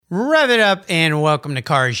Rev it up and welcome to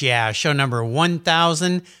Cars Yeah, show number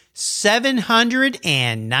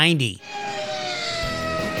 1790.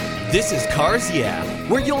 This is Cars Yeah,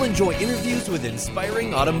 where you'll enjoy interviews with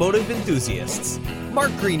inspiring automotive enthusiasts.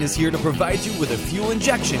 Mark Green is here to provide you with a fuel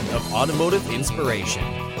injection of automotive inspiration.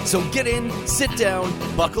 So get in, sit down,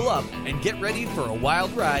 buckle up, and get ready for a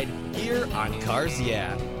wild ride here on Cars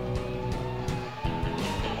Yeah.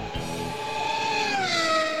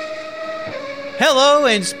 Hello,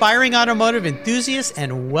 inspiring automotive enthusiasts,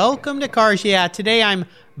 and welcome to Cars Yeah. Today I'm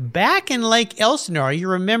back in Lake Elsinore. You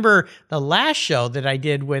remember the last show that I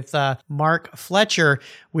did with Mark Fletcher.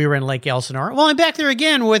 We were in Lake Elsinore. Well, I'm back there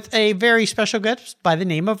again with a very special guest by the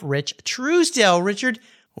name of Rich Truesdell. Richard,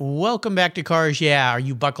 welcome back to Cars Yeah. Are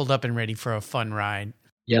you buckled up and ready for a fun ride?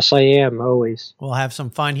 Yes, I am, always. We'll have some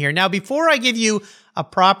fun here. Now, before I give you a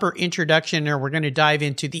proper introduction, or we're going to dive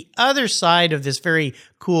into the other side of this very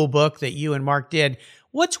cool book that you and Mark did,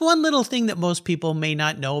 what's one little thing that most people may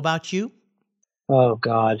not know about you? Oh,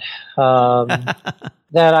 God. That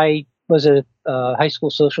I was a high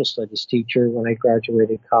school social studies teacher when I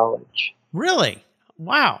graduated college. Really?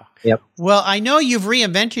 Wow. Yep. Well, I know you've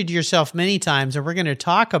reinvented yourself many times, and we're going to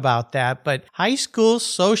talk about that, but high school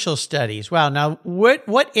social studies. Wow. Now,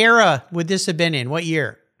 what era would this have been in? What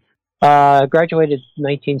year? Graduated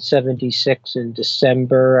 1976 in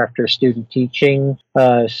December after student teaching.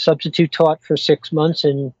 Substitute taught for 6 months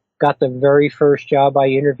and got the very first job I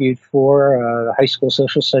interviewed for, a high school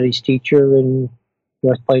social studies teacher in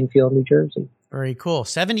North Plainfield, New Jersey. Very cool.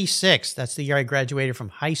 76. That's the year I graduated from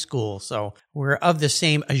high school. So we're of the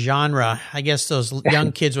same genre. I guess those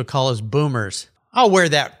young kids would call us boomers. I'll wear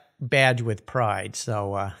that badge with pride.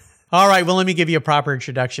 So, all right. Well, let me give you a proper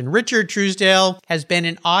introduction. Richard Truesdell has been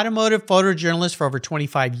an automotive photojournalist for over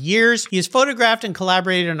 25 years. He has photographed and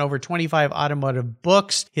collaborated on over 25 automotive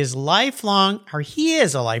books. He is a lifelong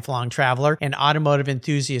traveler and automotive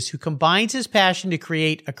enthusiast who combines his passion to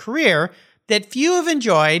create a career that few have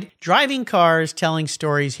enjoyed, driving cars, telling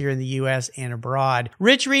stories here in the U.S. and abroad.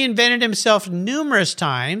 Rich reinvented himself numerous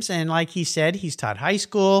times, and like he said, he's taught high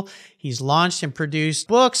school, he's launched and produced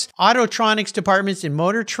books, Autotronics departments in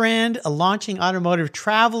Motor Trend, a launching automotive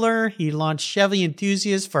traveler. He launched Chevy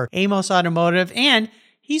Enthusiast for Amos Automotive, and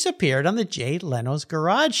he's appeared on the Jay Leno's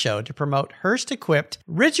Garage Show to promote Hearst Equipped.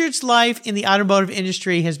 Richard's life in the automotive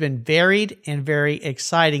industry has been varied and very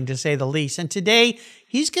exciting, to say the least. And today,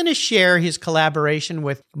 he's going to share his collaboration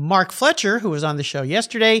with Mark Fletcher, who was on the show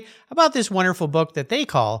yesterday, about this wonderful book that they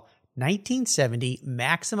call 1970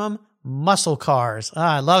 Maximum Muscle Cars.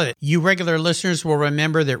 I love it. You regular listeners will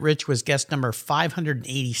remember that Rich was guest number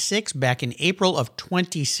 586 back in April of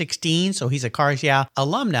 2016, so he's a Cars Yeah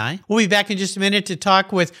alumni. We'll be back in just a minute to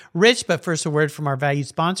talk with Rich, but first a word from our valued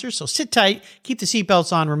sponsors. So sit tight, keep the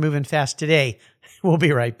seatbelts on, we're moving fast today. We'll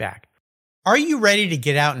be right back. Are you ready to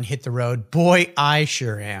get out and hit the road? Boy, I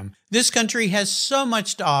sure am. This country has so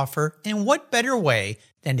much to offer, and what better way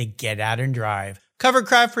than to get out and drive?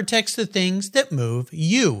 Covercraft protects the things that move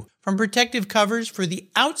you. From protective covers for the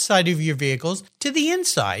outside of your vehicles to the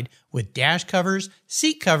inside with dash covers,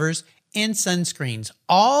 seat covers, and sunscreens,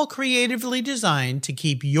 all creatively designed to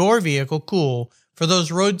keep your vehicle cool for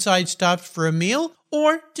those roadside stops for a meal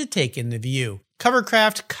or to take in the view.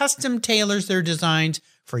 Covercraft custom tailors their designs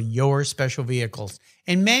for your special vehicles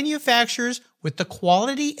and manufacturers with the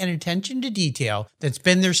quality and attention to detail that's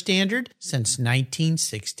been their standard since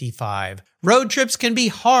 1965. Road trips can be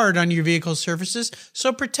hard on your vehicle's surfaces,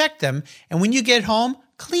 so protect them. And when you get home,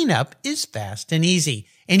 cleanup is fast and easy.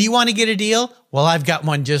 And you want to get a deal? Well, I've got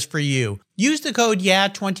one just for you. Use the code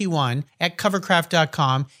YEAH21 at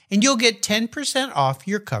covercraft.com and you'll get 10% off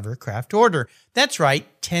your Covercraft order. That's right,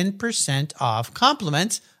 10% off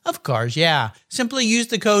compliments of Cars Yeah. Simply use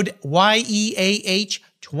the code YEAH21,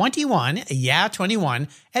 YEAH21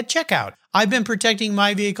 at checkout. I've been protecting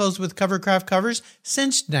my vehicles with Covercraft covers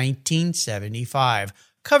since 1975.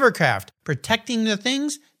 Covercraft, protecting the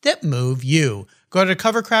things that move you. Go to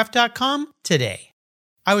covercraft.com today.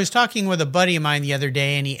 I was talking with a buddy of mine the other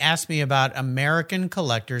day, and he asked me about American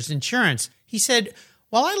Collectors Insurance. He said,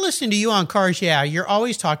 while I listen to you on Cars Yeah, you're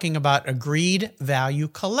always talking about agreed value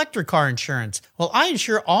collector car insurance. Well, I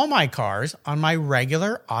insure all my cars on my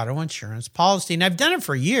regular auto insurance policy, and I've done it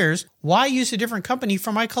for years. Why use a different company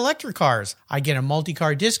for my collector cars? I get a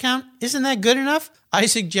multi-car discount. Isn't that good enough? I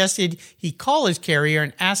suggested he call his carrier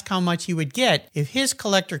and ask how much he would get if his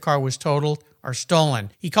collector car was totaled or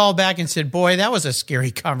stolen. He called back and said, boy, that was a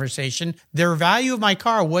scary conversation. The value of my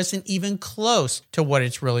car wasn't even close to what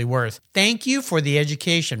it's really worth. Thank you for the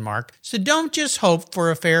education, Mark. So don't just hope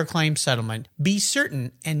for a fair claim settlement. Be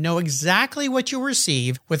certain and know exactly what you'll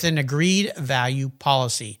receive with an agreed value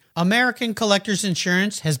policy. American Collectors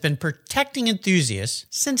Insurance has been protecting enthusiasts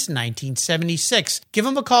since 1976. Give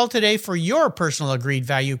them a call today for your personal agreed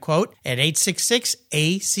value quote at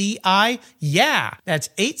 866-ACI-YEAH. That's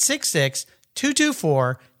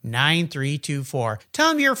 866-224-9324. Tell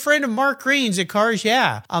them you're a friend of Mark Green's at Cars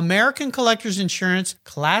Yeah. American Collectors Insurance,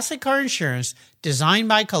 classic car insurance, designed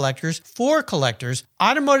by collectors for collectors,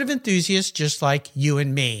 automotive enthusiasts just like you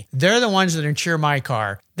and me. They're the ones that insure my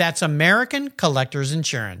car. That's American Collectors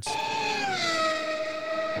Insurance.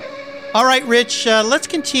 All right, Rich, let's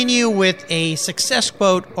continue with a success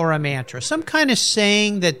quote or a mantra, some kind of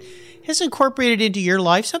saying that has incorporated into your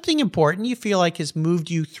life, something important you feel like has moved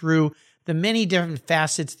you through the many different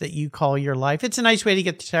facets that you call your life. It's a nice way to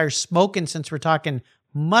get the tires smoking since we're talking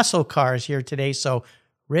muscle cars here today. So,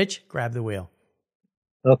 Rich, grab the wheel.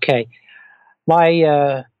 Okay.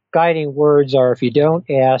 My guiding words are, if you don't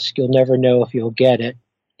ask, you'll never know if you'll get it.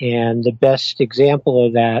 And the best example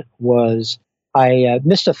of that was I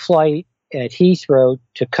missed a flight at Heathrow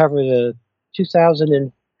to cover the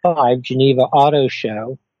 2005 Geneva Auto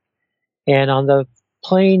Show. And on the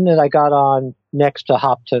plane that I got on next to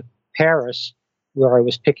hop to Paris, where I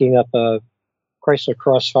was picking up a Chrysler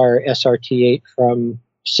Crossfire SRT6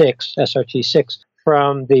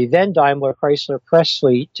 from the then Daimler Chrysler press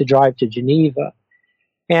fleet to drive to Geneva.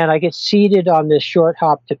 And I get seated on this short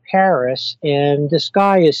hop to Paris, and this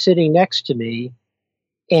guy is sitting next to me,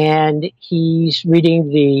 and he's reading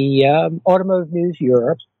the Automotive News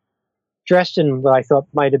Europe, dressed in what I thought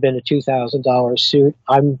might have been a $2,000 suit.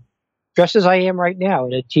 I'm dressed as I am right now,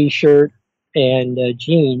 in a T-shirt and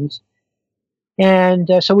jeans. And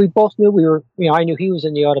so we both knew I knew he was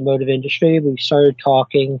in the automotive industry. We started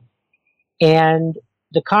talking. And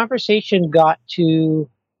the conversation got to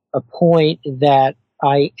a point that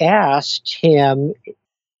I asked him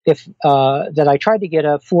if that I tried to get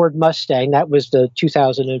a Ford Mustang. That was the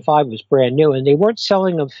 2005, was brand new, and they weren't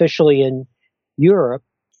selling them officially in Europe.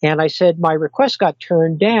 And I said my request got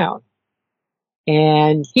turned down.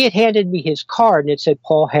 And he had handed me his card, and it said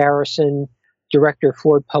Paul Harrison, Director of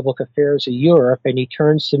Ford Public Affairs of Europe. And he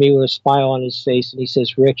turns to me with a smile on his face, and he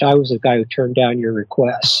says, "Rich, I was the guy who turned down your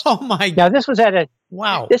request." Oh my God. Now this was at a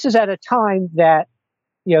time that,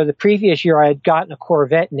 the previous year I had gotten a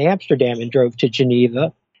Corvette in Amsterdam and drove to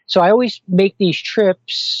Geneva. So I always make these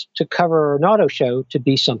trips to cover an auto show to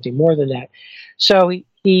be something more than that. So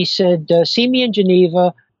he said, "See me in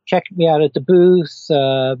Geneva, check me out at the booth.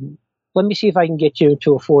 Let me see if I can get you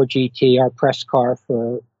into a Ford GT, our press car,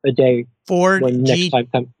 for a day." Ford GT.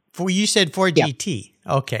 You said Ford GT.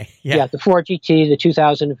 Okay. Yeah, the Ford GT, the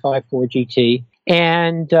 2005 Ford GT.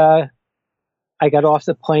 And I got off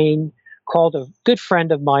the plane, called a good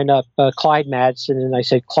friend of mine up, Clyde Madsen, and I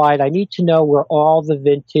said, "Clyde, I need to know where all the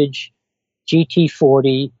vintage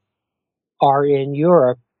GT40 are in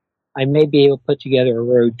Europe. I may be able to put together a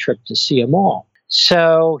road trip to see them all."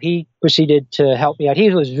 So he proceeded to help me out. He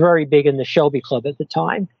was very big in the Shelby Club at the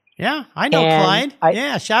time. Yeah, I know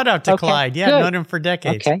Clyde. Shout out to Clyde. Yeah, I've known him for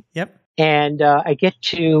decades. Okay. Yep. And I get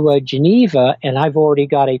to Geneva, and I've already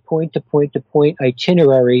got a point-to-point-to-point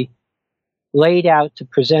itinerary laid out to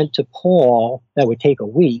present to Paul. That would take a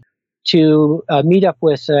week to meet up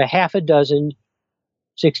with half a dozen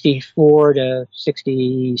 64 to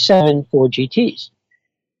 67 Ford GTs.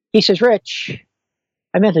 He says, "Rich,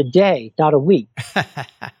 I meant a day, not a week,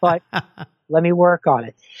 but let me work on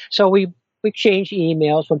it." So we exchanged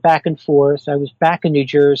emails, went back and forth. I was back in New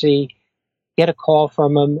Jersey, get a call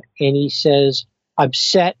from him, and he says, "I'm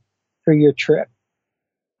set for your trip.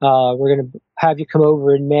 We're going to have you come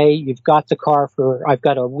over in May. You've got the car I've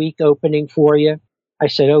got a week opening for you." I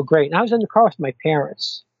said, "Oh, great." And I was in the car with my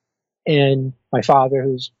parents and my father,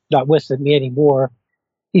 who's not with me anymore.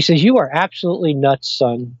 He says, "You are absolutely nuts,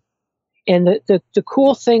 son." And the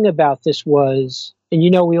cool thing about this was, and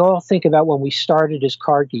we all think about when we started as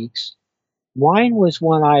car geeks, mine was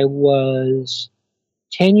when I was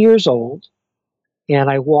 10 years old, and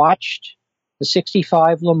I watched the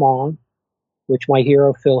 65 Le Mans, which my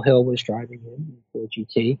hero Phil Hill was driving in Ford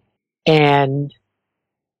GT. And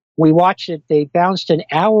we watched it. They bounced an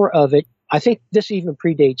hour of it. I think this even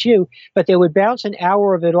predates you, but they would bounce an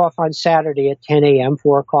hour of it off on Saturday at 10 a.m.,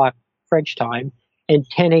 4 o'clock French time, and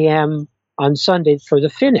 10 a.m. on Sunday for the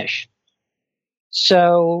finish.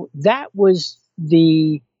 So that was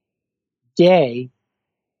the day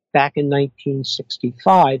back in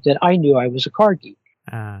 1965 that I knew I was a car geek.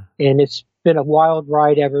 And it's been a wild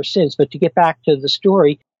ride ever since. But to get back to the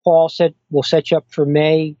story, Paul said, we'll set you up for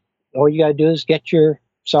May. All you got to do is get your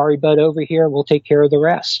sorry butt over here. We'll take care of the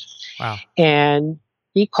rest. Wow. And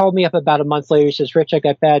he called me up about a month later. He says, Rich, I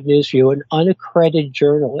got bad news for you. An unaccredited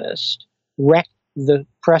journalist wrecked the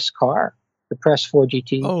press car, the Press 4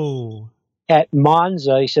 GT. Oh. At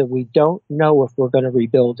Monza. He said, we don't know if we're going to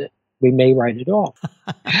rebuild it. We may write it off.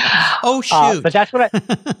 Oh, shoot. But that's what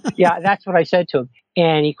that's what I said to him.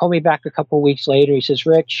 And he called me back a couple of weeks later. He says,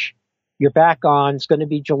 Rich, you're back on. It's going to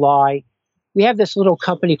be July. We have this little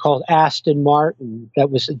company called Aston Martin that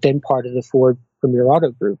was then part of the Ford Premier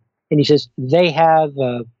Auto Group. And he says, they have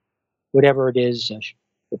whatever it is,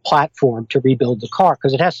 the platform to rebuild the car,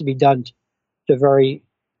 because it has to be done to very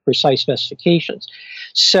precise specifications.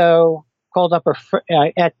 So called up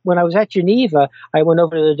when I was at Geneva, I went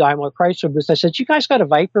over to the Daimler Chrysler booth. I said, you guys got a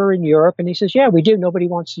Viper in Europe? And he says, yeah, we do. Nobody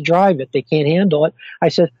wants to drive it. They can't handle it. I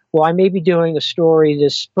said, well, I may be doing a story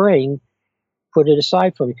this spring. Put it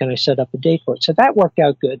aside for me. Can I set up a date for it? So that worked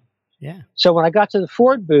out good. Yeah. So when I got to the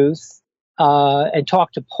Ford booth and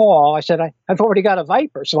talked to Paul, I said, I've already got a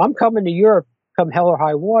Viper, so I'm coming to Europe come hell or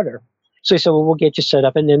high water. So he said, well, we'll get you set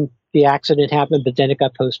up. And then the accident happened, but then it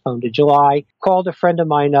got postponed to July. Called a friend of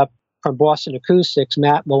mine up from Boston Acoustics,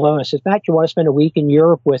 Matt Malone. I said, Matt, you want to spend a week in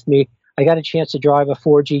Europe with me? I got a chance to drive a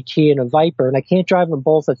Ford GT and a Viper, and I can't drive them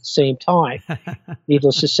both at the same time.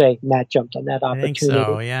 Needless to say, Matt jumped on that opportunity. I think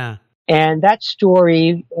so, yeah. And that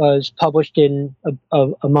story was published in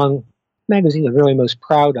among magazines I'm really most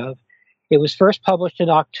proud of. It was first published in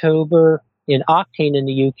October in Octane in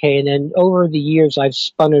the UK, and then over the years I've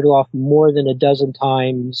spun it off more than a dozen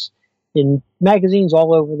times in magazines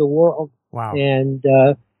all over the world. Wow. And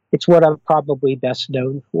it's what I'm probably best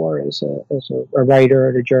known for as a writer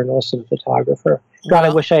and a journalist and a photographer. God, I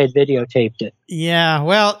wish I had videotaped it. Yeah,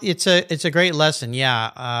 well, it's a great lesson.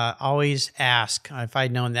 Yeah, always ask. If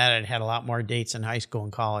I'd known that, I'd had a lot more dates in high school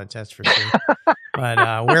and college. That's for sure.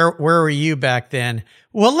 But where were you back then?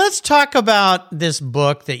 Well, let's talk about this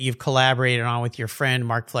book that you've collaborated on with your friend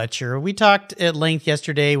Mark Fletcher. We talked at length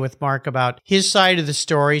yesterday with Mark about his side of the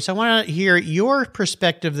story. So I want to hear your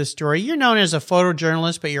perspective of the story. You're known as a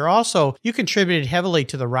photojournalist, but you contributed heavily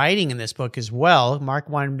to the writing in this book as well. Mark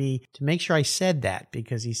wanted me to make sure I said that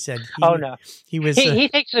because he said he was he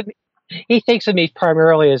thinks of me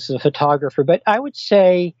primarily as a photographer, but I would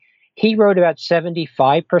say he wrote about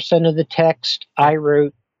 75% of the text. I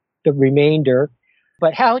wrote the remainder.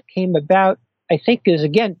 But how it came about, I think,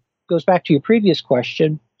 goes back to your previous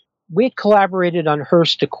question. We had collaborated on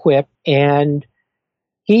Hurst Equip, and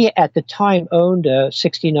he at the time owned a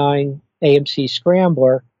 69 AMC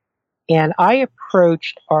Scrambler, and I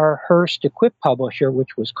approached our Hurst Equip publisher,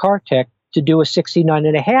 which was Cartech, to do a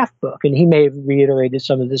 69.5 book, and he may have reiterated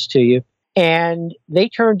some of this to you, and they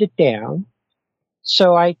turned it down.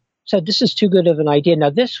 So I said, this is too good of an idea. Now,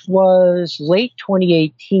 this was late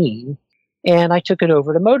 2018, and I took it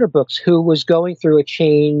over to Motorbooks, who was going through a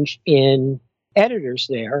change in editors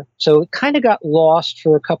there. So it kind of got lost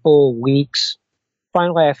for a couple of weeks.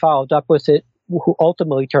 Finally, I followed up with it, who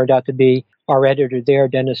ultimately turned out to be our editor there,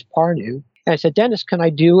 Dennis Parnu. And I said, Dennis, can I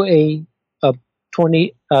do a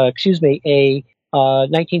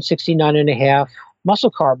 1969.5 muscle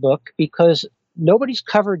car book? Because nobody's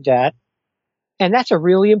covered that. And that's a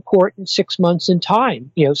really important 6 months in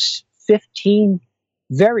time. 15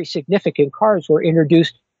 very significant cars were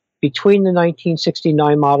introduced between the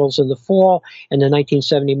 1969 models in the fall and the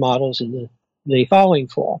 1970 models in the following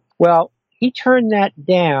fall. Well, he turned that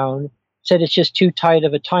down, said it's just too tight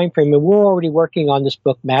of a time frame. And we're already working on this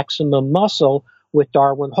book, Maximum Muscle, with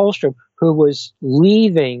Darwin Holstrom, who was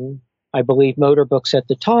leaving, I believe, Motorbooks at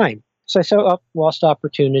the time. So I said, lost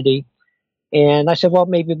opportunity. And I said, well,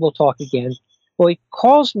 maybe we'll talk again. Well, he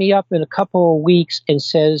calls me up in a couple of weeks and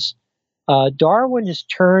says, Darwin has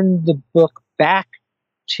turned the book back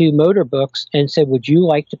to Motorbooks and said, would you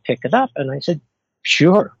like to pick it up? And I said,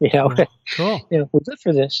 sure. Cool. We live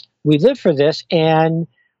for this. We live for this. And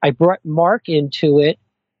I brought Mark into it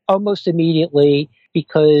almost immediately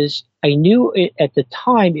because I knew at the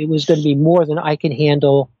time it was going to be more than I can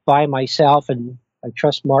handle by myself. And I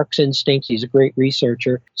trust Mark's instincts. He's a great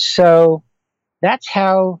researcher. So that's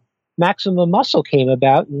how Maximum Muscle came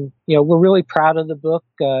about. And, we're really proud of the book.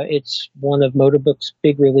 It's one of Motorbooks'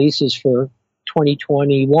 big releases for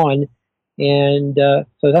 2021. And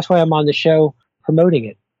so that's why I'm on the show promoting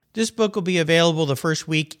it. This book will be available the first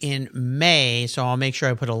week in May, so I'll make sure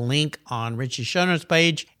I put a link on Richie's show notes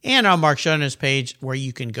page and on Mark's show notes page where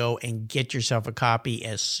you can go and get yourself a copy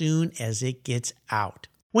as soon as it gets out.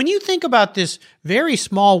 When you think about this very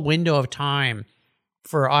small window of time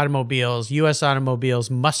for automobiles, U.S. automobiles,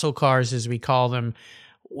 muscle cars as we call them.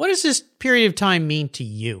 What does this period of time mean to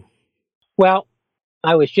you? Well,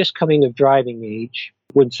 I was just coming of driving age.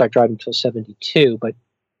 Wouldn't start driving until 72, but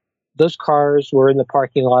those cars were in the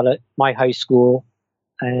parking lot at my high school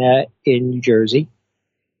in New Jersey.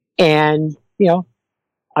 And,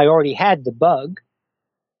 I already had the bug.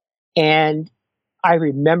 And I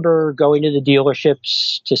remember going to the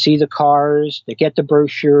dealerships to see the cars, to get the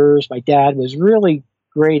brochures. My dad was really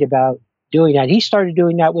great about doing that. He started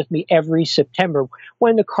doing that with me every September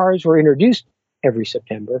when the cars were introduced every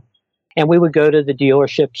September. And we would go to the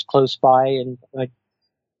dealerships close by. And,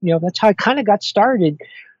 that's how I kind of got started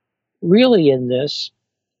really in this.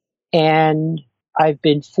 And I've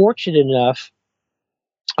been fortunate enough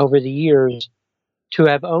over the years to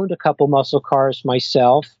have owned a couple muscle cars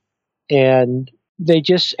myself. And they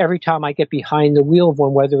just, every time I get behind the wheel of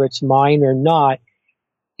one, whether it's mine or not,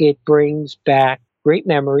 it brings back great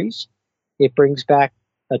memories. It brings back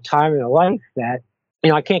a time in a life that,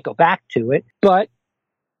 I can't go back to it, but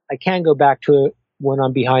I can go back to it when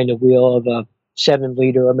I'm behind the wheel of a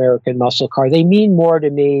 7-liter American muscle car. They mean more to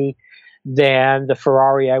me than the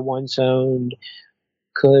Ferrari I once owned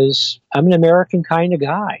because I'm an American kind of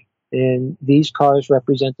guy. And these cars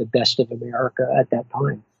represent the best of America at that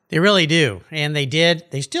time. They really do. And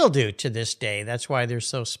they still do to this day. That's why they're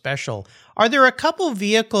so special. Are there a couple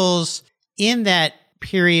vehicles in that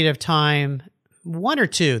period of time, one or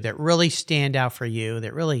two, that really stand out for you,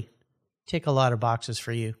 that really tick a lot of boxes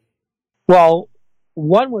for you? Well,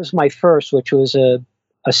 one was my first, which was a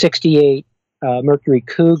 68 Mercury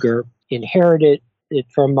Cougar, inherited it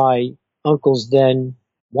from my uncle's then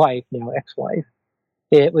wife, now ex-wife.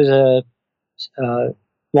 It was a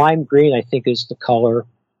lime green, I think is the color,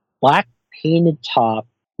 black painted top,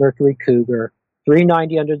 Mercury Cougar,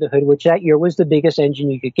 390 under the hood, which that year was the biggest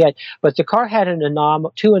engine you could get. But the car had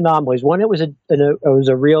two anomalies. One, it was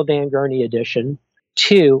a real Dan Gurney edition.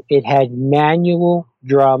 Two, it had manual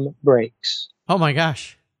drum brakes. Oh my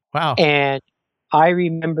gosh. Wow. And I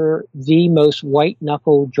remember the most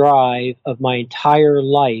white-knuckle drive of my entire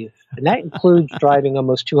life, and that includes driving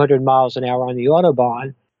almost 200 miles an hour on the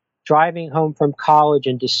Autobahn, driving home from college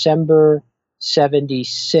in December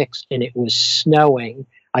 76, and it was snowing.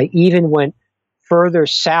 I even went further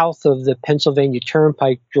south of the Pennsylvania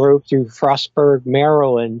Turnpike, drove through Frostburg,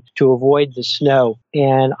 Maryland, to avoid the snow.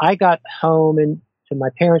 And I got home to my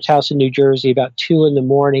parents' house in New Jersey about 2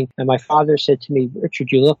 a.m, and my father said to me,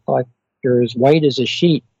 "Richard, you look like you're as white as a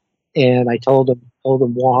sheet." And I told him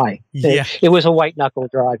why. Yeah. It was a white knuckle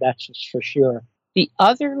drive, that's just for sure. The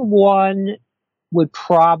other one would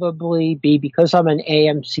probably be, because I'm an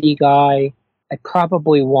AMC guy, I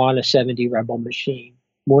probably want a 70 Rebel Machine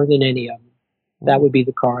more than any of them. That would be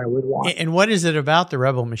the car I would want. And what is it about the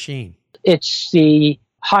Rebel Machine? It's the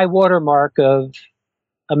high watermark of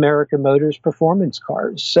American Motors performance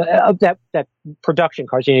cars, that production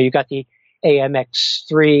cars. You got the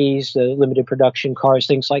AMX3s, the limited production cars,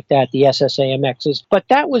 things like that, the SSAMXs. But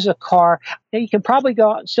that was a car that you can probably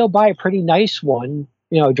go out and still buy a pretty nice one,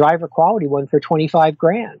 a driver quality one for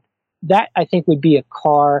 $25,000. That, I think, would be a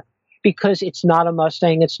car, because it's not a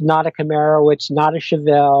Mustang, it's not a Camaro, it's not a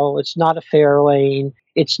Chevelle, it's not a Fairlane,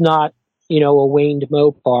 it's not, a waned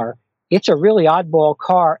Mopar. It's a really oddball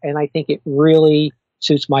car, and I think it really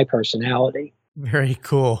suits my personality. Very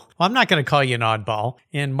cool. Well, I'm not going to call you an oddball,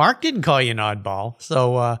 and Mark didn't call you an oddball.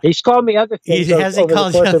 So he's called me other things over the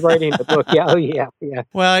course of writing the book. Yeah, yeah.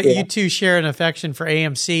 Well, You two share an affection for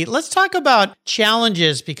AMC. Let's talk about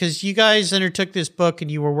challenges, because you guys undertook this book and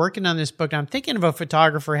you were working on this book. And I'm thinking of a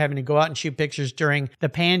photographer having to go out and shoot pictures during the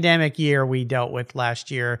pandemic year we dealt with last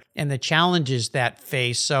year and the challenges that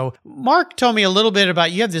faced. So Mark told me a little bit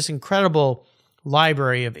about, you have this incredible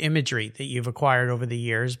library of imagery that you've acquired over the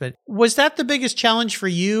years, but was that the biggest challenge for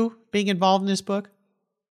you being involved in this book?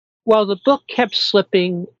 Well, the book kept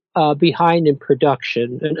slipping behind in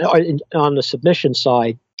production and on the submission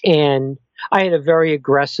side, and I had a very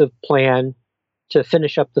aggressive plan to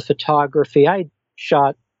finish up the photography. I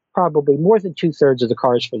shot probably more than 2/3 of the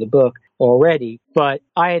cars for the book already, but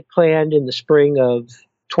I had planned in the spring of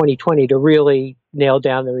 2020 to really nail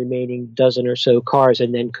down the remaining dozen or so cars,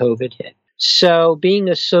 and then COVID hit. So being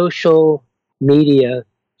a social media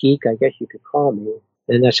geek, I guess you could call me,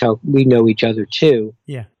 and that's how we know each other too.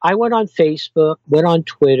 Yeah. I went on Facebook, went on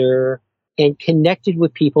Twitter, and connected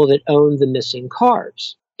with people that owned the missing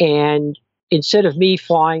cars. And instead of me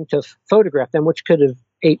flying to photograph them, which could have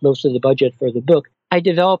ate most of the budget for the book, I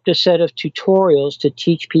developed a set of tutorials to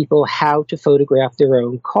teach people how to photograph their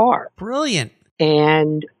own car. Brilliant.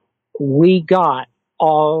 And we got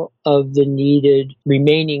all of the needed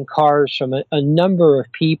remaining cars from a number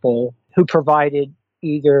of people who provided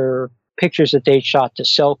either pictures that they shot to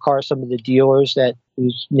sell cars, some of the dealers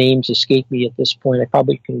whose names escape me at this point. I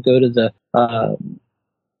probably can go to the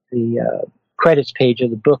credits page of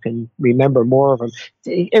the book and remember more of them.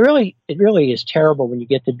 It really is terrible when you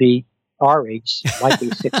get to be our age, likely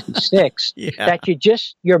 66,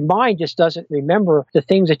 that your mind just doesn't remember the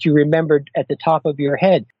things that you remembered at the top of your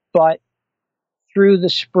head. But through the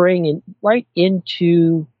spring and right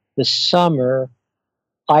into the summer,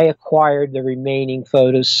 I acquired the remaining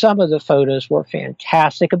photos. Some of the photos were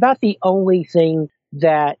fantastic. About the only thing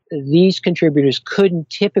that these contributors couldn't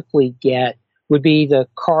typically get would be the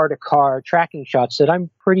car-to-car tracking shots that I'm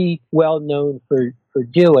pretty well known for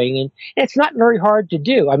doing. And it's not very hard to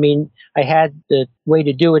do. I mean, I had the way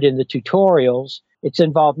to do it in the tutorials. It's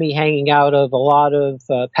involved me hanging out of a lot of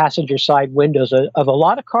passenger side windows of a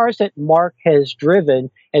lot of cars that Mark has driven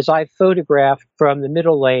as I've photographed from the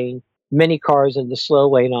middle lane, many cars in the slow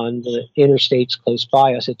lane on the interstates close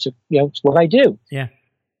by us. It's what I do. Yeah.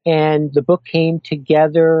 And the book came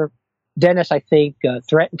together. Dennis, I think,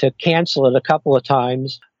 threatened to cancel it a couple of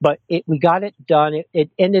times, but we got it done.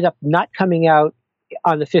 It ended up not coming out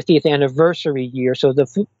on the 50th anniversary year. So the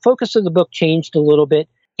focus of the book changed a little bit.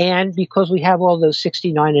 And because we have all those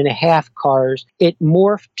 69 and a half cars, it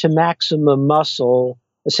morphed to Maximum Muscle,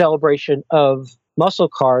 a celebration of muscle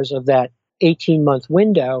cars of that 18-month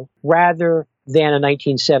window, rather than a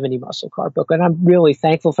 1970 muscle car book. And I'm really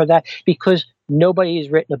thankful for that, because nobody has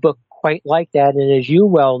written a book quite like that. And as you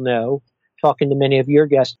well know, talking to many of your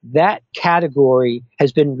guests, that category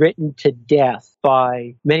has been written to death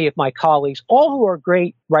by many of my colleagues, all who are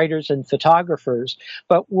great writers and photographers,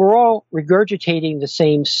 but we're all regurgitating the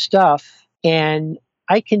same stuff. And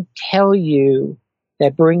I can tell you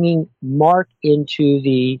that bringing Mark into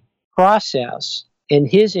the process in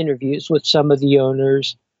his interviews with some of the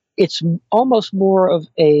owners, it's almost more of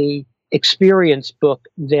a experience book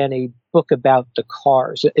than a book about the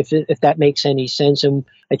cars, if that makes any sense. And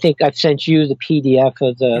I think I've sent you the PDF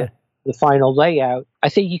of the final layout. I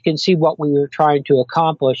think you can see what we were trying to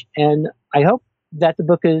accomplish. And I hope that the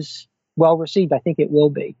book is well received. I think it will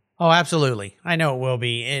be. Oh, absolutely. I know it will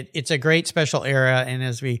be. It's a great special era. And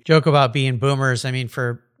as we joke about being boomers, I mean,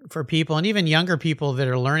 for people and even younger people that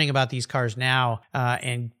are learning about these cars now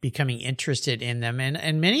and becoming interested in them.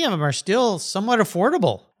 And many of them are still somewhat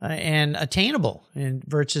affordable and attainable, and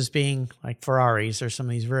versus being like Ferraris or some of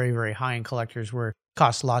these very, very high-end collectors where it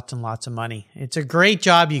costs lots and lots of money. It's a great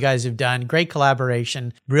job you guys have done. Great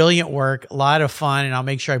collaboration, brilliant work, a lot of fun. And I'll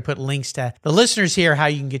make sure I put links to the listeners here, how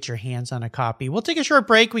you can get your hands on a copy. We'll take a short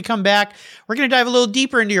break. We come back. We're going to dive a little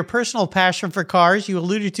deeper into your personal passion for cars you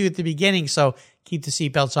alluded to at the beginning. So keep the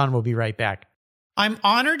seatbelts on. We'll be right back. I'm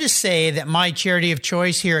honored to say that my charity of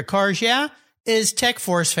choice here at Cars Yeah is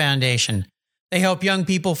TechForce Foundation. They help young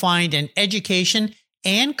people find an education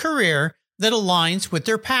and career that aligns with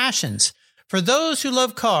their passions. For those who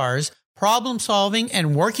love cars, problem solving,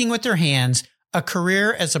 and working with their hands, a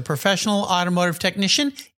career as a professional automotive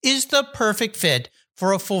technician is the perfect fit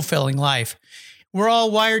for a fulfilling life. We're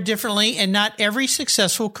all wired differently, and not every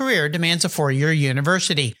successful career demands a 4-year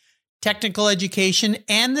university. Technical education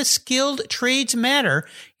and the skilled trades matter,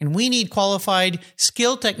 and we need qualified,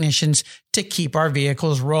 skilled technicians to keep our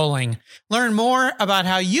vehicles rolling. Learn more about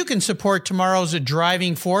how you can support tomorrow's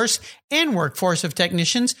driving force and workforce of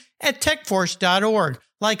technicians at techforce.org,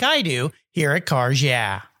 like I do here at Cars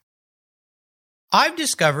Yeah. I've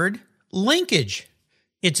discovered Linkage.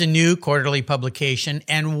 It's a new quarterly publication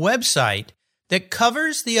and website that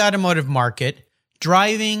covers the automotive market,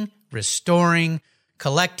 driving, restoring,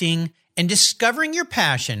 collecting, and discovering your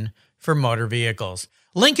passion for motor vehicles.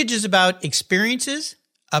 Linkage is about experiences,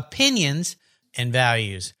 opinions, and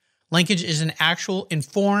values. Linkage is an actual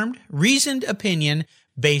informed, reasoned opinion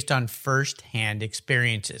based on first-hand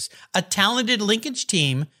experiences. A talented Linkage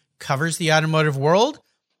team covers the automotive world,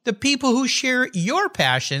 the people who share your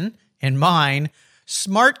passion and mine,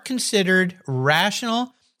 smart, considered,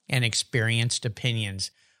 rational, and experienced opinions,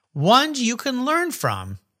 ones you can learn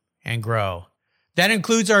from and grow. That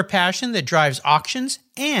includes our passion that drives auctions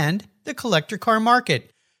and the collector car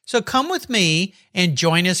market. So come with me and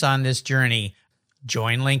join us on this journey.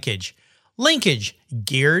 Join Linkage. Linkage,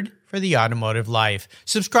 geared for the automotive life.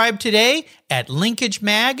 Subscribe today at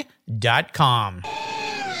linkagemag.com.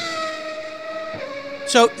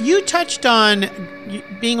 So you touched on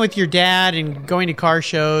being with your dad and going to car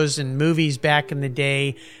shows and movies back in the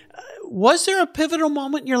day. Was there a pivotal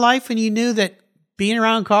moment in your life when you knew that being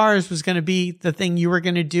around cars was going to be the thing you were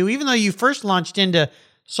going to do, even though you first launched into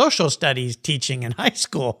social studies teaching in high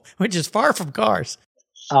school, which is far from cars?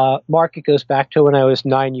 Mark, it goes back to when I was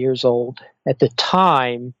 9 years old. At the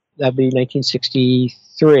time, that'd be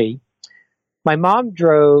 1963. My mom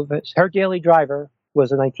drove, her daily driver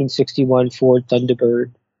was a 1961 Ford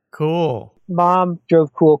Thunderbird. Cool. Mom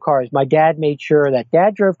drove cool cars. My dad made sure that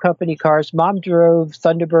dad drove company cars. Mom drove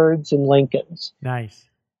Thunderbirds and Lincolns. Nice.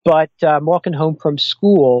 But I'm walking home from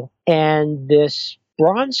school, and this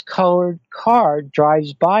bronze-colored car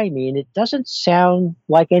drives by me, and it doesn't sound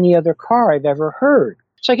like any other car I've ever heard.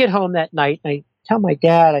 So I get home that night, and I tell my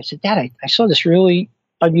dad, I said, Dad, I saw this really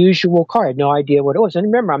unusual car. I had no idea what it was. And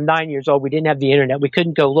remember, I'm 9 years old. We didn't have the internet. We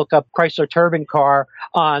couldn't go look up Chrysler Turbine car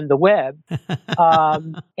on the web.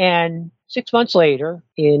 And 6 months later,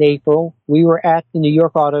 in April, we were at the New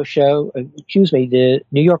York Auto Show, the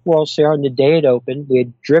New York World Fair on the day it opened. We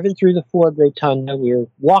had driven through the Ford Rotunda. We were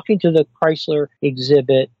walking to the Chrysler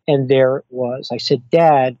exhibit, and there it was. I said,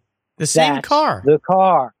 Dad, the same car. The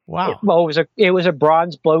car. Wow. It was a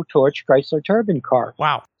bronze blowtorch Chrysler Turbine car.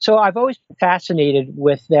 Wow. So I've always been fascinated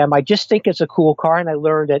with them. I just think it's a cool car, and I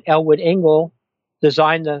learned that Elwood Engel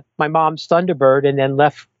designed my mom's Thunderbird and then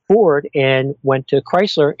left Ford and went to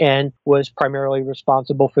Chrysler and was primarily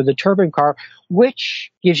responsible for the turbine car,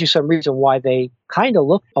 which gives you some reason why they kind of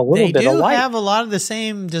look a little bit alike. They do have a lot of the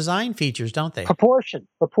same design features, don't they?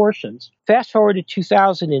 Proportions. Fast forward to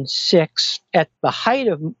 2006, at the height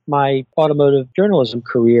of my automotive journalism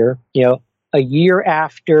career, a year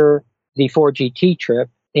after the Ford GT trip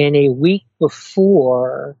and a week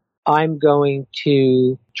before I'm going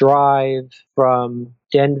to drive from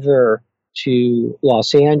Denver to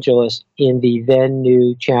Los Angeles in the then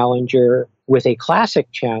new Challenger with a classic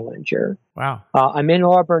Challenger. Wow. I'm in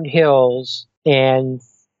Auburn Hills and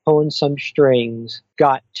pulling some strings,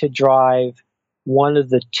 got to drive one of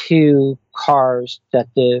the two cars that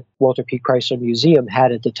the Walter P. Chrysler Museum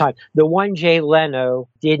had at the time. The one Jay Leno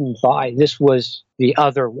didn't buy. This was the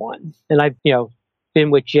other one. And I've,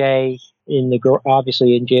 been with Jay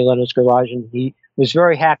obviously in Jay Leno's garage, and he was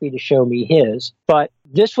very happy to show me his. But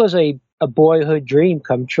this was a boyhood dream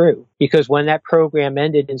come true, because when that program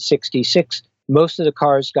ended in 66, most of the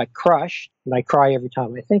cars got crushed, and I cry every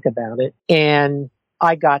time I think about it. And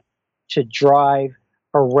I got to drive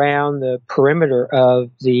around the perimeter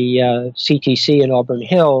of the CTC in Auburn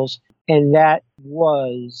Hills, and that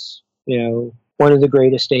was, one of the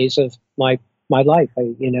greatest days of my life.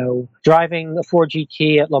 Driving the Ford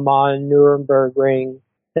GT at Le Mans, Nuremberg Ring,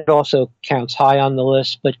 it also counts high on the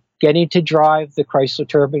list, but getting to drive the Chrysler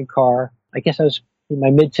Turbine car, I guess I was in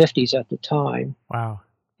my mid-50s at the time. Wow.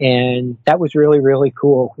 And that was really, really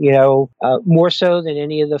cool. More so than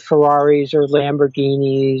any of the Ferraris or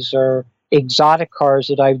Lamborghinis or exotic cars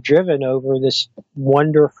that I've driven over this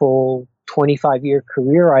wonderful 25-year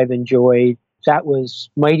career I've enjoyed. That was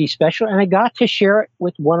mighty special. And I got to share it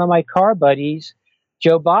with one of my car buddies,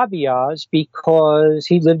 Joe Babiaz, because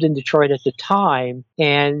he lived in Detroit at the time.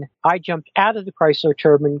 And I jumped out of the Chrysler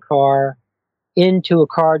Turbine car into a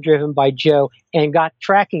car driven by Joe and got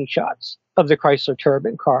tracking shots of the Chrysler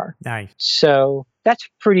Turbine car. Nice. So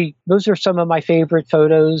those are some of my favorite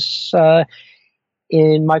photos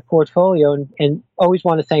in my portfolio. And always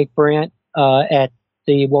want to thank Brant at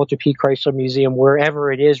the Walter P. Chrysler Museum,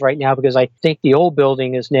 wherever it is right now, because I think the old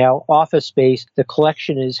building is now office space. The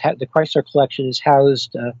Chrysler collection is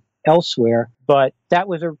housed elsewhere. But that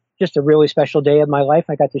was just a really special day of my life.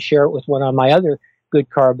 I got to share it with one of my other good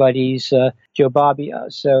car buddies, Joe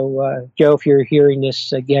Babiaz. So, Joe, if you're hearing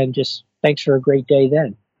this again, just thanks for a great day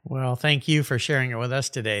then. Well, thank you for sharing it with us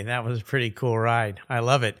today. That was a pretty cool ride. I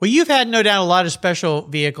love it. Well, you've had no doubt a lot of special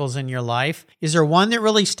vehicles in your life. Is there one that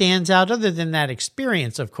really stands out other than that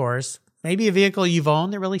experience, of course? Maybe a vehicle you've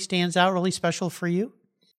owned that really stands out, really special for you?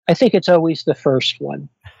 I think it's always the first one.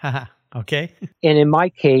 Okay. And in my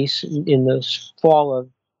case, in the fall of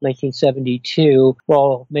 1972,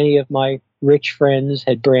 while many of my rich friends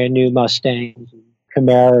had brand new Mustangs and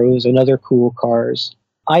Camaros and other cool cars,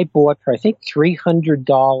 I bought for, I think,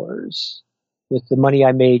 $300 with the money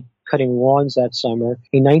I made cutting lawns that summer,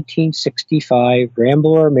 a 1965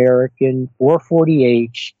 Rambler American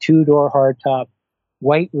 440H, two-door hardtop,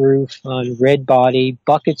 white roof on red body,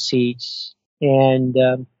 bucket seats. And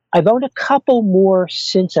I've owned a couple more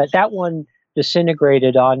since that. That one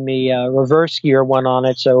disintegrated on me. Reverse gear went on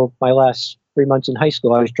it. So my last 3 months in high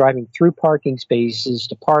school, I was driving through parking spaces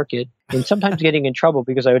to park it, and sometimes getting in trouble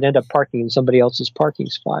because I would end up parking in somebody else's parking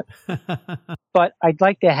spot. But I'd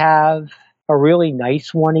like to have a really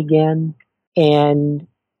nice one again. And,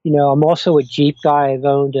 I'm also a Jeep guy. I've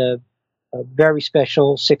owned a very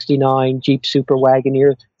special 69 Jeep Super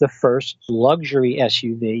Wagoneer, the first luxury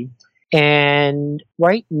SUV. And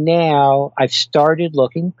right now, I've started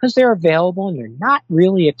looking because they're available and they're not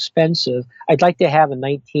really expensive. I'd like to have a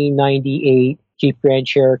 1998 Jeep Grand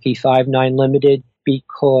Cherokee 5.9 Limited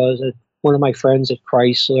because one of my friends at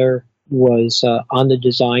Chrysler was on the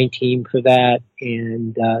design team for that,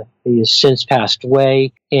 and he has since passed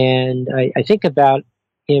away. And I think about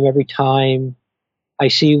him every time I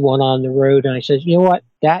see one on the road, and I said, you know what?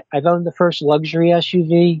 I've owned the first luxury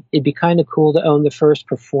SUV. It'd be kind of cool to own the first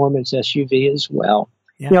performance SUV as well.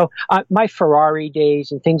 Yeah. My Ferrari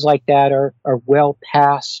days and things like that are well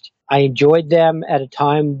past. I enjoyed them at a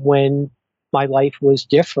time when my life was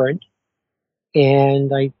different,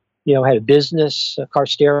 and I had a business, a car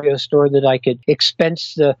stereo store that I could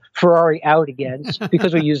expense the Ferrari out against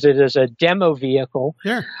because we used it as a demo vehicle.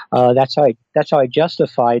 Sure. That's how I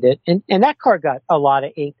justified it. And that car got a lot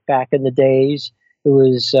of ink back in the days. It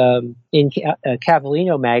was in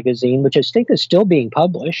Cavallino magazine, which I think is still being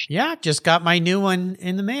published. Yeah, just got my new one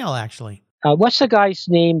in the mail, actually. What's the guy's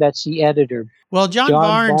name that's the editor? Well, John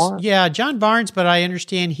Barnes. Yeah, John Barnes, but I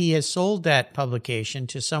understand he has sold that publication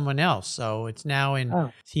to someone else. So it's now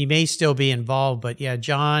he may still be involved, but yeah,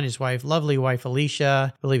 John, his wife, lovely wife,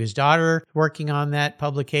 Alicia, I believe his daughter working on that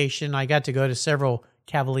publication. I got to go to several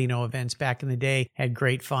Cavallino events back in the day, had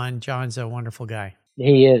great fun. John's a wonderful guy.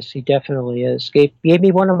 He is. He definitely is. Gave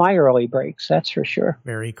me one of my early breaks, that's for sure.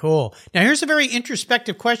 Very cool. Now, here's a very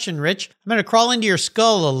introspective question, Rich. I'm going to crawl into your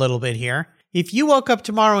skull a little bit here. If you woke up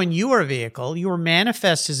tomorrow and you were a vehicle, you were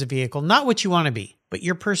manifest as a vehicle, not what you want to be, but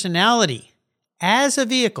your personality as a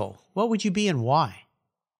vehicle, what would you be and why?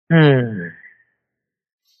 I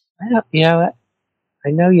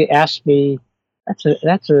know you asked me.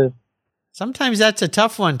 Sometimes that's a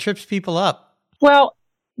tough one, trips people up. Well,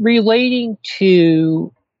 relating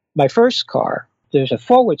to my first car, there's a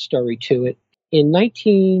forward story to it. In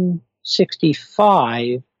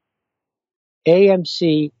 1965,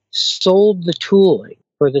 AMC sold the tooling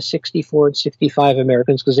for the 64 and 65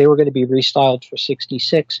 Americans because they were going to be restyled for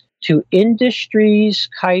 66 to Industries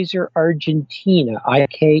Kaiser Argentina,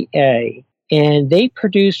 IKA. And they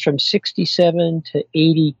produced from 67 to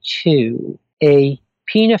 82 a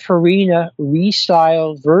Pininfarina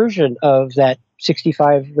restyled version of that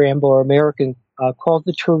 65 Rambler American called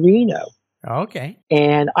the Torino. Okay.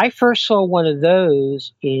 And I first saw one of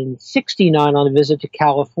those in 69 on a visit to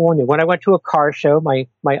California. When I went to a car show, my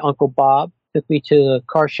Uncle Bob took me to the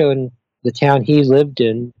car show in the town he lived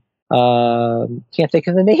in. Can't think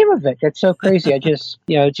of the name of it. That's so crazy. It just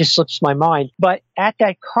slips my mind. But at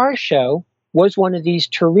that car show was one of these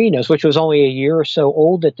Torinos, which was only a year or so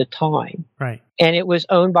old at the time. Right. And it was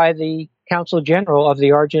owned by the Consul General of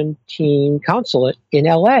the Argentine Consulate in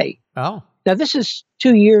L.A. Oh. Now, this is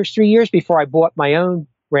 3 years before I bought my own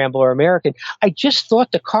Rambler American. I just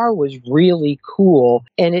thought the car was really cool,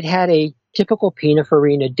 and it had a typical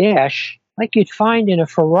Pininfarina dash like you'd find in a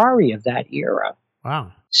Ferrari of that era.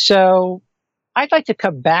 Wow. So I'd like to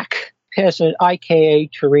come back as an IKA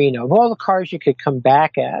Torino. Of all the cars you could come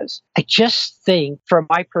back as, I just think, from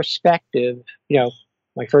my perspective,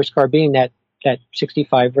 my first car being that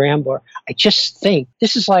 65 Rambler, I just think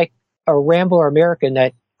this is like a Rambler American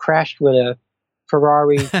that crashed with a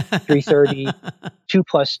Ferrari 330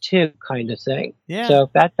 2+2 kind of thing. Yeah.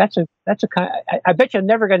 So that's a kind. I bet you're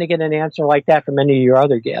never going to get an answer like that from any of your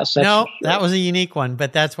other guests. No, that was a unique one,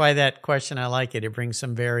 but that's why that question, I like it. It brings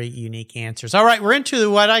some very unique answers. All right, we're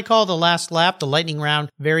into what I call the last lap, the lightning round.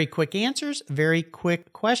 Very quick answers, very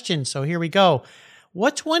quick questions. So here we go.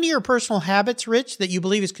 What's one of your personal habits, Rich, that you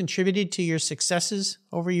believe has contributed to your successes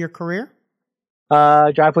over your career?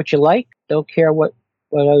 Drive what you like. Don't care what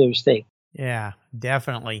others think. Yeah,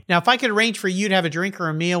 definitely. Now, if I could arrange for you to have a drink or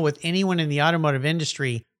a meal with anyone in the automotive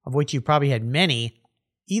industry, of which you probably had many,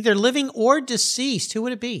 either living or deceased, who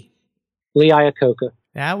would it be? Lee Iacocca.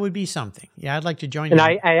 That would be something. Yeah, I'd like to join you. And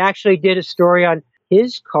I actually did a story on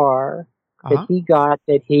his car that he got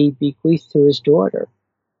that he bequeathed to his daughter.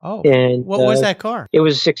 Oh, and what was that car? It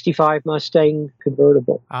was a 65 Mustang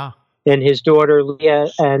convertible. Ah. And his daughter, Leah,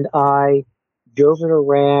 and I drove it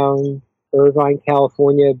around Irvine,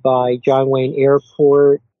 California by John Wayne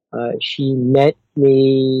Airport. She met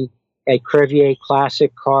me at Crevier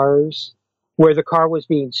Classic Cars, where the car was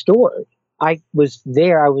being stored. I was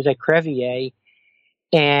there. I was at Crevier,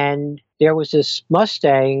 and there was this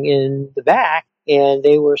Mustang in the back, and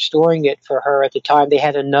they were storing it for her at the time. They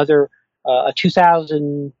had another, a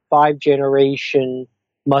 2005 generation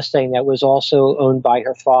Mustang that was also owned by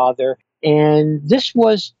her father. And this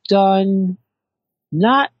was done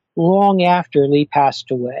not long after Lee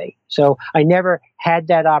passed away. So I never had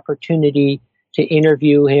that opportunity to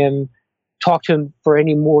interview him, talk to him for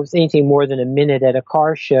anything more than a minute at a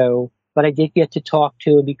car show. but I did get to talk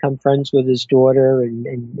to and become friends with his daughter,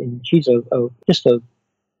 and she's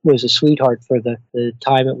was a sweetheart for the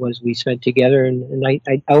time it was we spent together, and I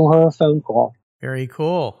owe her a phone call. Very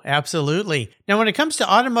cool. Absolutely. Now, when it comes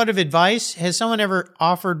to automotive advice, has someone ever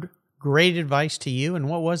offered great advice to you, and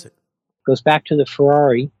what was it? Goes back to the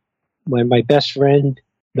Ferrari, when my best friend,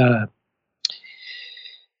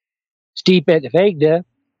 Steve Bettevegna,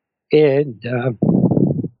 and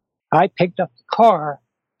I picked up the car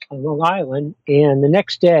on Long Island, and the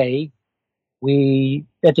next day,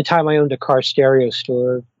 at the time I owned a car stereo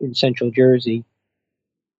store in Central Jersey,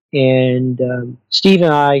 and Steve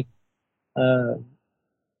and I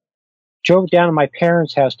drove down to my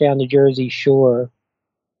parents' house down the Jersey Shore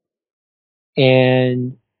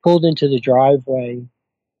and pulled into the driveway.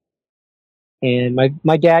 And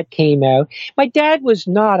my dad came out. My dad was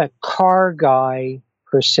not a car guy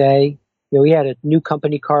per se. He had a new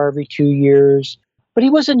company car every 2 years, but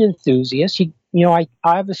he was an enthusiast. I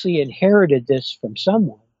obviously inherited this from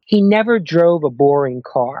someone. He never drove a boring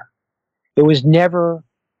car. It was never,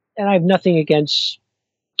 and I have nothing against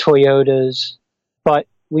Toyotas, but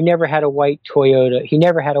we never had a white Toyota. He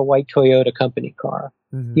never had a white Toyota company car.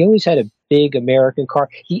 Mm-hmm. He always had a big American car.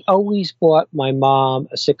 He always bought my mom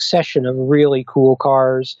a succession of really cool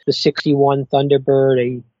cars, the 61 Thunderbird,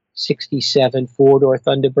 a 67 four-door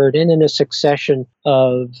Thunderbird, and then a succession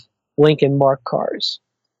of Lincoln Mark cars.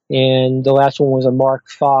 And the last one was a Mark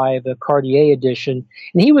V, a Cartier edition.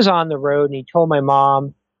 And he was on the road, and he told my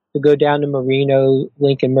mom to go down to Marino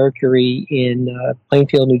Lincoln Mercury in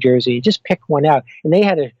Plainfield, New Jersey, and just pick one out. And they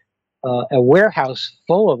had a warehouse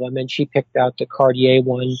full of them, and she picked out the Cartier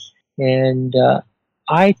one. And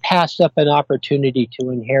I passed up an opportunity to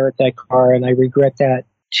inherit that car, and I regret that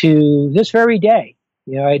to this very day.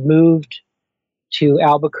 I'd moved to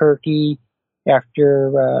Albuquerque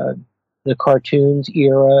after the cartoons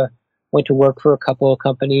era, went to work for a couple of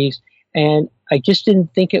companies, and I just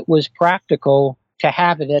didn't think it was practical to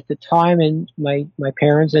have it at the time, and my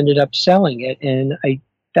parents ended up selling it, and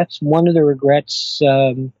that's one of the regrets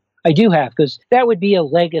I do have, because that would be a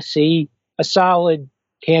legacy, a solid,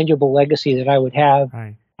 tangible legacy that I would have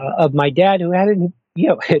of my dad, who had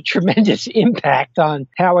a tremendous impact on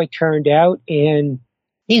how I turned out, and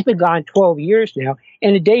he's been gone 12 years now,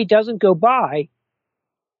 and a day doesn't go by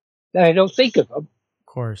that I don't think of him. Of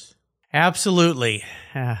course. Absolutely.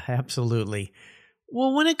 Absolutely.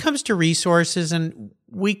 Well, when it comes to resources, and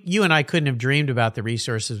you and I couldn't have dreamed about the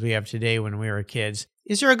resources we have today when we were kids,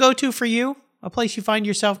 is there a go-to for you? A place you find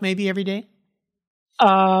yourself maybe every day?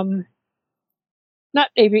 Not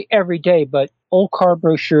maybe every day, but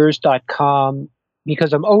oldcarbrochures.com,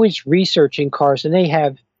 because I'm always researching cars, and they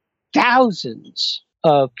have thousands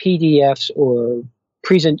of PDFs or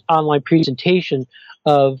online presentation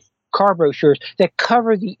of car brochures that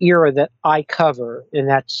cover the era that I cover, and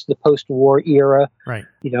that's the post-war era. Right.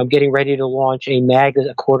 I'm getting ready to launch a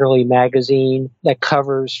quarterly magazine that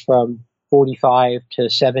covers from 45 to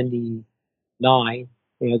 79,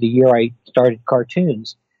 the year I started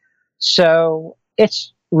cartoons. So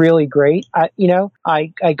it's really great. I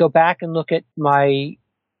go back and look at my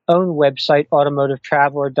own website,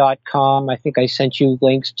 automotivetraveler.com. I think I sent you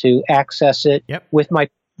links to access it. Yep. With my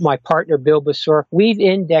partner, Bill Basur. We've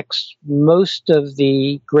indexed most of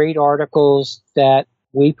the great articles that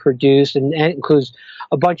we produce, and that includes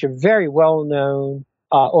a bunch of very well-known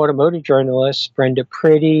automotive journalists, Brenda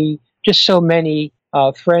Priddy, just so many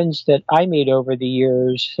friends that I made over the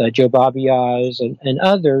years, Joe Babiaz and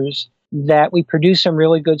others, that we produce some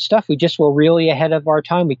really good stuff. We just were really ahead of our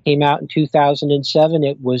time. We came out in 2007.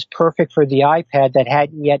 It was perfect for the iPad that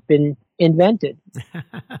hadn't yet been invented.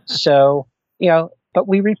 So, but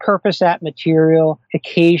we repurpose that material.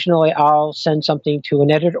 Occasionally, I'll send something to an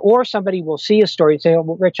editor, or somebody will see a story and say, "Oh,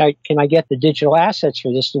 well, Rich, can I get the digital assets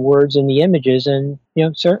for this, the words and the images?" And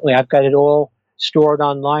certainly, I've got it all stored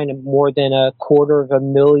online, and more than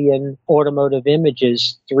 250,000 automotive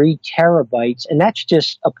images, 3 terabytes, and that's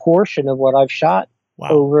just a portion of what I've shot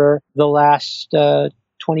over the last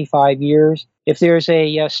 25 years. If there's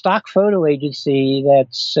a stock photo agency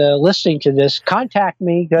that's listening to this, contact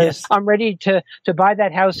me, because I'm ready to buy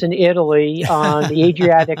that house in Italy on the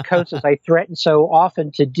Adriatic coast, as I threaten so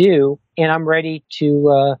often to do. And I'm ready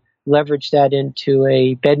to leverage that into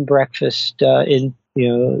a bed and breakfast in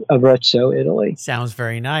Abruzzo, Italy. Sounds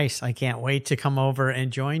very nice. I can't wait to come over and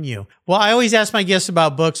join you. Well, I always ask my guests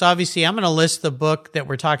about books. Obviously, I'm going to list the book that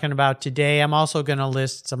we're talking about today. I'm also going to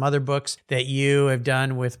list some other books that you have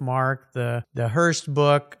done with Mark, the Hearst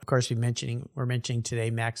book. Of course, we're mentioning today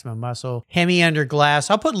Maximum Muscle, Hemi Under Glass.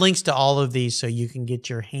 I'll put links to all of these so you can get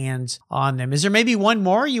your hands on them. Is there maybe one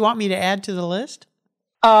more you want me to add to the list?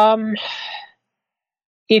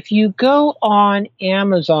 If you go on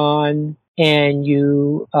Amazon and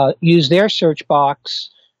you use their search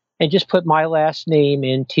box and just put my last name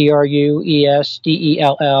in, Truesdell,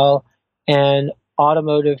 and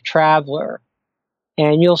Automotive Traveler,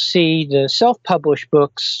 and you'll see the self-published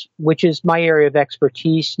books, which is my area of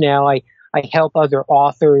expertise now. I help other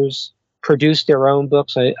authors produce their own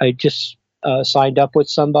books. I just signed up with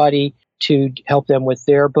somebody to help them with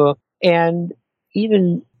their book. And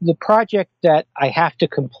even the project that I have to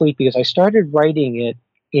complete, because I started writing it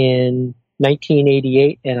in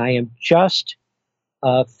 1988 and I am just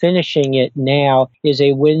finishing it now, is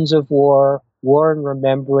a Winds of War, War and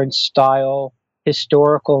Remembrance style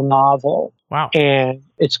historical novel. Wow. And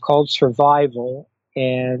it's called Survival.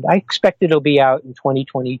 And I expect it'll be out in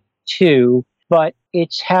 2022. But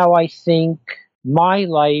it's how I think my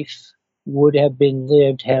life would have been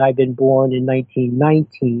lived had I been born in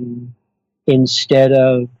 1919 instead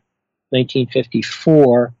of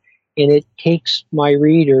 1954. And it takes my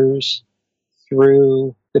readers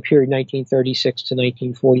through the period 1936 to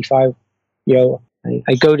 1945. You know,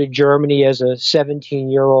 I go to Germany as a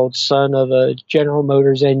 17-year-old son of a General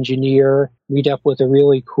Motors engineer, meet up with a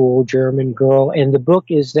really cool German girl, and the book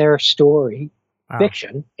is their story. Wow.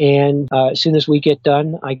 Fiction. And as soon as we get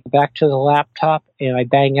done, I go back to the laptop and I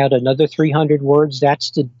bang out another 300 words.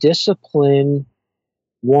 That's the discipline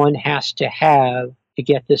one has to have to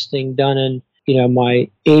get this thing done. And, you know,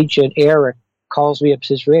 my agent, Eric, calls me up and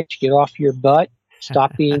says, Rich, get off your butt.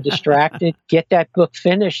 Stop being distracted. Get that book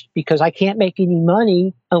finished because I can't make any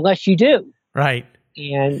money unless you do. Right.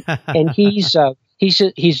 And he's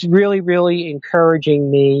really, really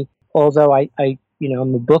encouraging me, although I'm a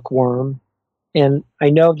bookworm. And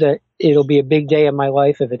I know that it'll be a big day in my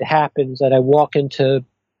life if it happens, that I walk into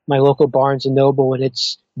my local Barnes & Noble and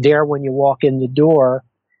it's there when you walk in the door.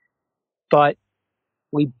 But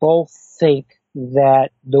we both think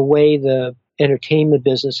that the way the entertainment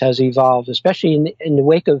business has evolved, especially in the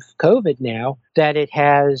wake of COVID now, that it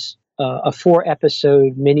has a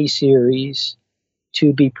 4-episode miniseries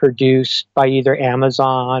to be produced by either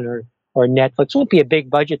Amazon or Netflix. It won't be a big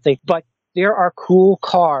budget thing, but there are cool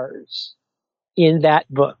cars in that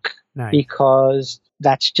book. Nice. Because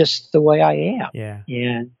that's just the way I am. Yeah.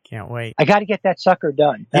 And can't wait. I got to get that sucker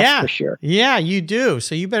done. That's for sure. Yeah, you do.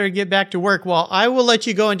 So you better get back to work. Well, I will let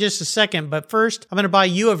you go in just a second, but first I'm going to buy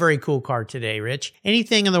you a very cool car today, Rich.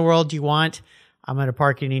 Anything in the world you want, I'm going to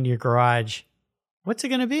park it in your garage. What's it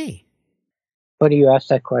going to be? Funny you ask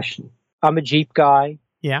that question. I'm a Jeep guy.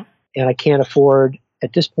 Yeah. And I can't afford,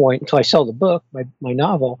 at this point, until I sell the book, my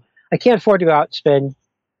novel, I can't afford to go out and spend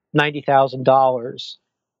 $90,000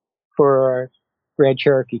 for a Grand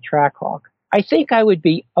Cherokee Trackhawk. I think I would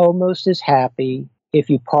be almost as happy if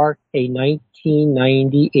you parked a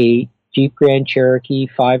 1998 Jeep Grand Cherokee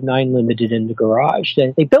 5.9 Limited in the garage.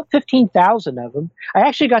 They built 15,000 of them. I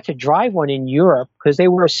actually got to drive one in Europe because they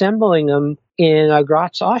were assembling them in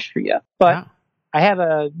Graz, Austria. But wow. I have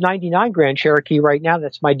a 99 Grand Cherokee right now.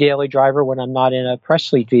 That's my daily driver when I'm not in a press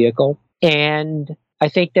fleet vehicle. And I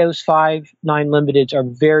think those 5.9 Limiteds are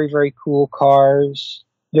very, very cool cars.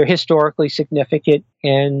 They're historically significant,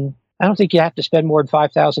 and I don't think you have to spend more than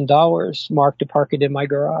 $5,000, Mark, to park it in my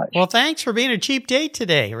garage. Well, thanks for being a cheap date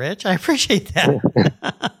today, Rich. I appreciate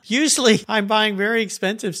that. Usually, I'm buying very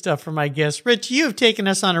expensive stuff for my guests. Rich, you have taken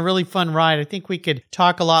us on a really fun ride. I think we could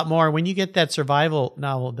talk a lot more. When you get that survival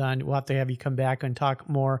novel done, we'll have to have you come back and talk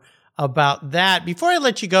more about that. Before I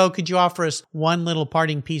let you go, could you offer us one little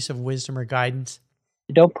parting piece of wisdom or guidance?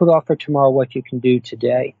 Don't put off for tomorrow what you can do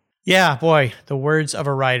today. Yeah, boy, the words of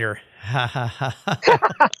a writer. I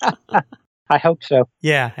hope so.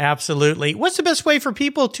 Yeah, absolutely. What's the best way for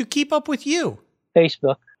people to keep up with you?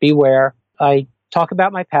 Facebook. Beware. I talk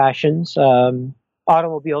about my passions.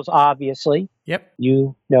 Automobiles, obviously. Yep.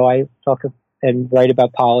 You know, I talk and write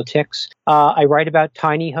about politics. I write about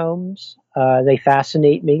tiny homes. They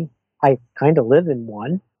fascinate me. I kind of live in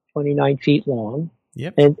one, 29 feet long.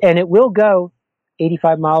 Yep. And it will go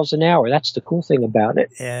 85 miles an hour. That's the cool thing about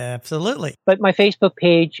it. Absolutely. But my Facebook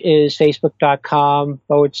page is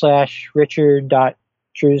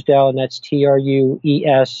facebook.com/Richard.Truesdell, and that's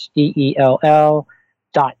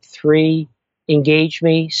TRUESDELL.3. Engage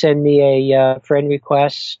me, send me a friend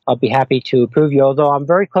request. I'll be happy to approve you, although I'm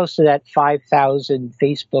very close to that 5,000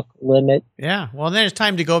 Facebook limit. Yeah. Well, then it's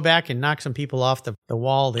time to go back and knock some people off the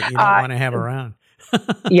wall that you don't want to have around.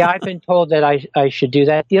 Yeah, I've been told that I should do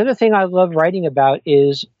that. The other thing I love writing about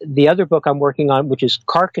is the other book I'm working on, which is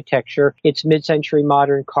Carcatecture. It's mid-century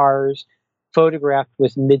modern cars photographed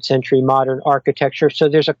with mid-century modern architecture. So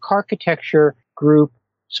there's a Carcatecture group,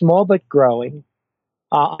 small but growing,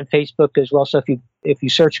 on Facebook as well. So if you If you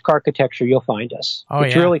search Carkitecture, you'll find us. Oh,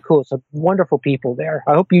 it's yeah. really cool. Some wonderful people there.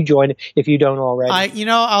 I hope you join if you don't already.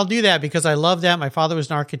 I'll do that because I love that. My father was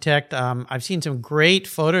an architect. I've seen some great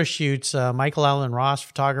photo shoots. Michael Allen Ross,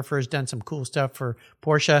 photographer, has done some cool stuff for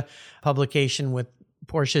Porsche publication with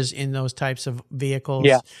Porsches in those types of vehicles.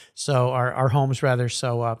 Yeah. So our homes rather.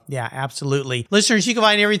 So yeah, absolutely. Listeners, you can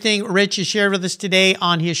find everything Rich has shared with us today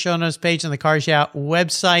on his show notes page on the Cars Yeah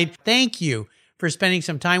website. Thank you for spending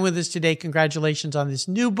some time with us today. Congratulations on this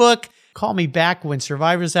new book. Call me back when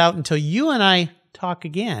Survivor's out. Until you and I talk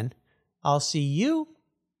again, I'll see you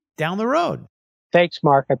down the road. Thanks,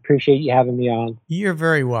 Mark. I appreciate you having me on. You're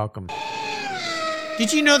very welcome.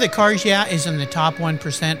 Did you know that Cars Yeah is in the top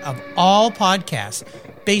 1% of all podcasts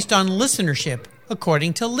based on listenership,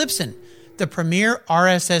 according to Libsyn, the premier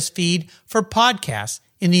RSS feed for podcasts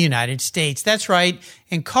in the United States? That's right.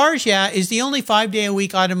 And Cars Yeah is the only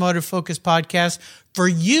 5-day-a-week automotive-focused podcast for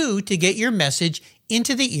you to get your message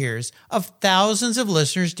into the ears of thousands of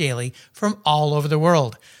listeners daily from all over the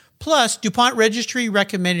world. Plus, DuPont Registry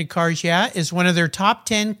recommended Cars Yeah is one of their top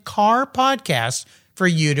 10 car podcasts for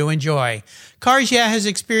you to enjoy. Cars Yeah has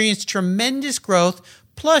experienced tremendous growth,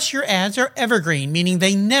 plus your ads are evergreen, meaning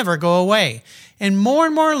they never go away. And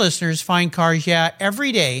more listeners find Cars Yeah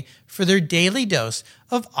every day for their daily dose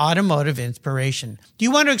of automotive inspiration. Do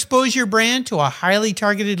you want to expose your brand to a highly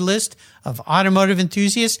targeted list of automotive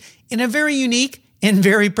enthusiasts in a very unique and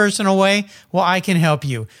very personal way? Well, I can help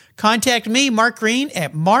you. Contact me, Mark Green,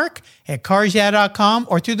 at mark@carsyeah.com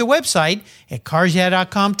or through the website at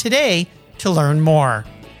carsyeah.com today to learn more.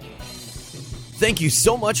 Thank you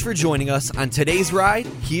so much for joining us on today's ride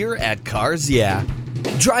here at Cars Yeah.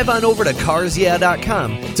 Drive on over to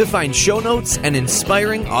carsyeah.com to find show notes and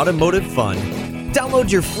inspiring automotive fun.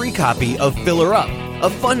 Download your free copy of Filler Up, a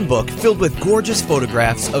fun book filled with gorgeous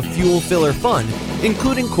photographs of fuel filler fun,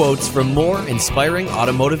 including quotes from more inspiring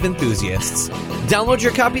automotive enthusiasts. Download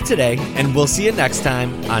your copy today, and we'll see you next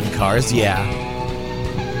time on Cars Yeah.